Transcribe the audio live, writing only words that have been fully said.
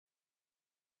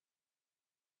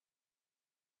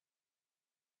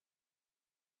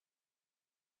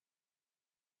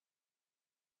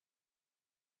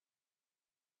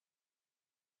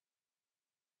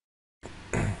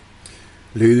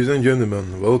Ladies and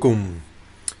gentlemen, welcome.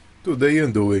 Today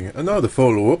I'm doing another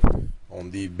follow-up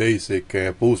on the basic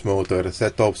pulse motor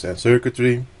setups and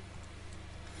circuitry.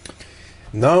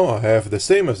 Now I have the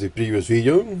same as the previous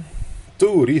video,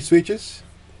 two reed switches,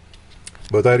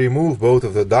 but I removed both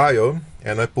of the diode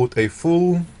and I put a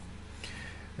full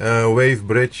wave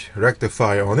bridge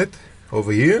rectifier on it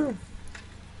over here.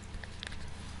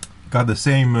 Got the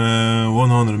same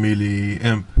 100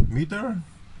 milliamp meter,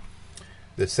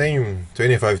 the same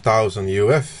 25,000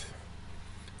 UF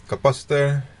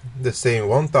capacitor, the same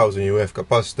 1000 UF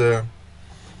capacitor,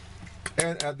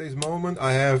 and at this moment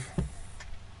I have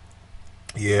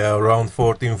around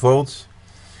 14 volts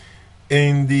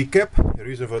in the cap. The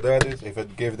reason for that is if I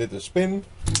give it a spin,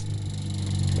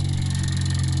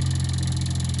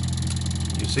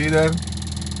 you see that?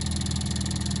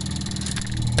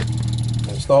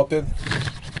 I stopped it.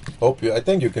 I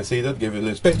think you can see that. Give it a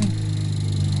little spin.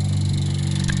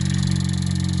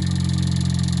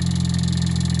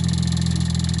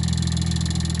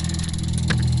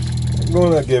 I'm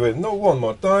gonna give it one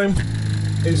more time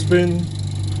a spin.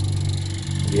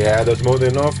 Yeah, that's more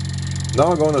than enough.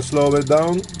 Now I'm gonna slow it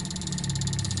down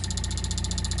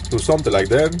to something like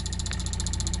that,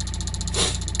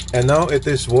 and now it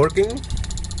is working.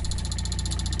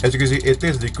 As you can see, it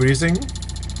is decreasing,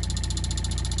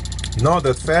 not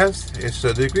that fast. It's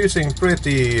decreasing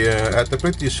pretty at a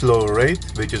pretty slow rate,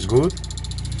 which is good.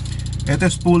 It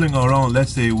is pulling around,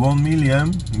 let's say 1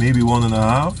 milliamp, maybe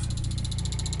 1.5.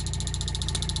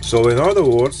 So in other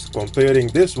words, comparing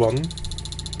this one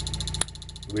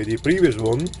with the previous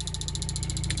one,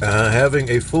 having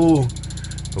a full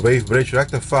wave bridge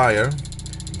rectifier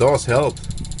does help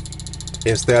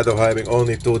instead of having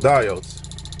only two diodes.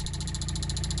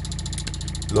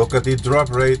 Look at the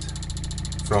drop rate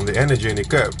from the energy in the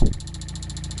cap.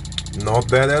 Not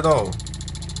bad at all.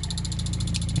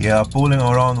 Yeah, pulling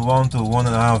around 1 to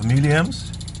 1.5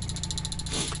 milliamps.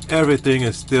 Everything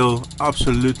is still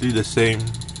absolutely the same.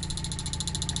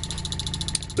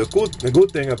 The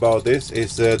good thing about this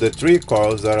is the three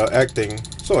coils that are acting,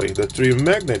 the three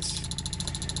magnets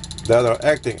that are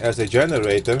acting as a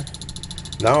generator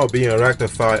now are being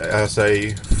rectified as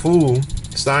a full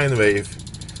sine wave.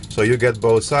 So you get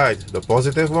both sides, the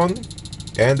positive one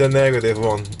and the negative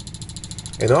one.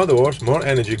 In other words, more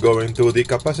energy going to the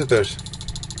capacitors.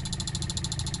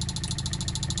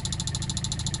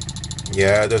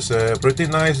 Yeah, there's a pretty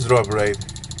nice drop rate.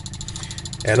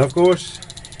 And of course,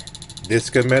 this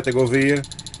schematic over here,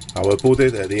 I will put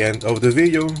it at the end of the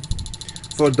video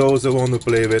for those who want to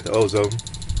play with also.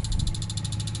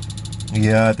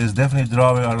 Yeah, it is definitely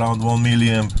drawing around 1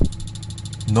 milliamp,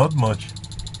 not much.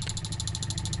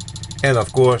 And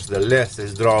of course, the less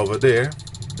is draw over there,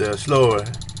 the slower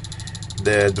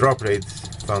the drop rate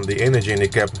from the energy in the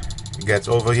cap gets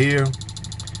over here,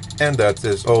 and that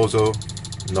is also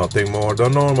nothing more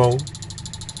than normal.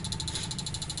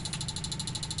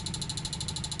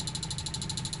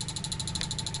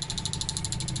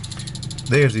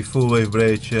 There's the full wave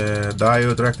bridge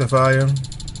diode rectifier.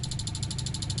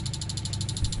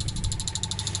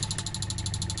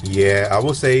 Yeah, I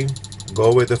would say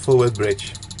go with the full wave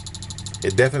bridge.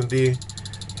 It definitely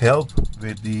helps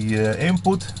with the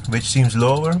input, which seems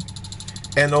lower,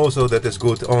 and also that is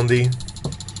good on the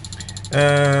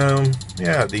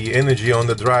the energy on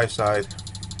the drive side,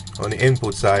 on the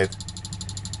input side.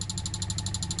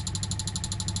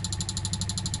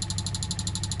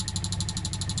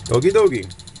 Okie dokie.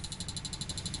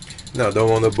 Now, don't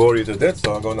want to bore you to death,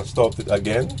 so I'm gonna stop it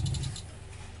again.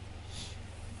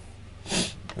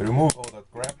 Remove all that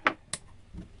crap,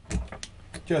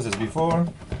 just as before.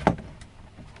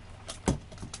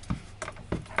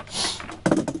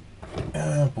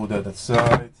 And put that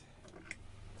aside.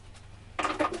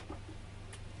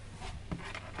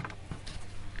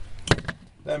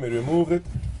 Then we remove it.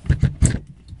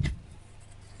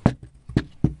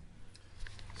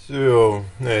 So,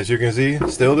 as you can see,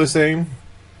 still the same.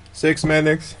 6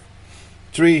 magnets,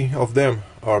 3 of them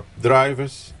are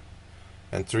drivers,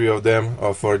 and 3 of them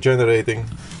are for generating.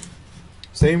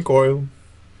 Same coil,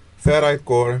 ferrite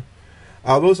core.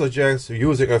 I will suggest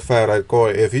using a ferrite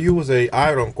core. If you use a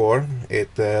iron core, it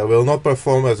will not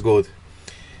perform as good.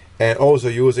 And also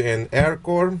using an air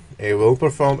core, it will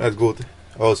perform as good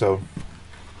also.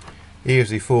 Here's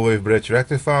the full wave bridge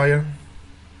rectifier.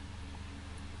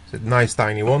 It's a nice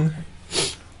tiny one.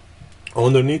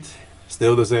 Underneath,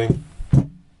 still the same.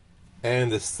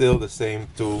 And it's still the same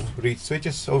two reed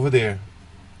switches over there.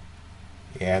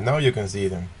 Yeah, now you can see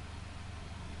them.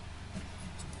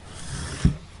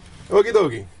 Okie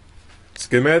dokie.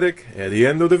 Schematic at the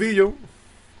end of the video.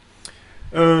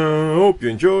 Hope you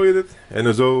enjoyed it, and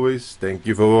as always, thank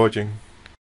you for watching.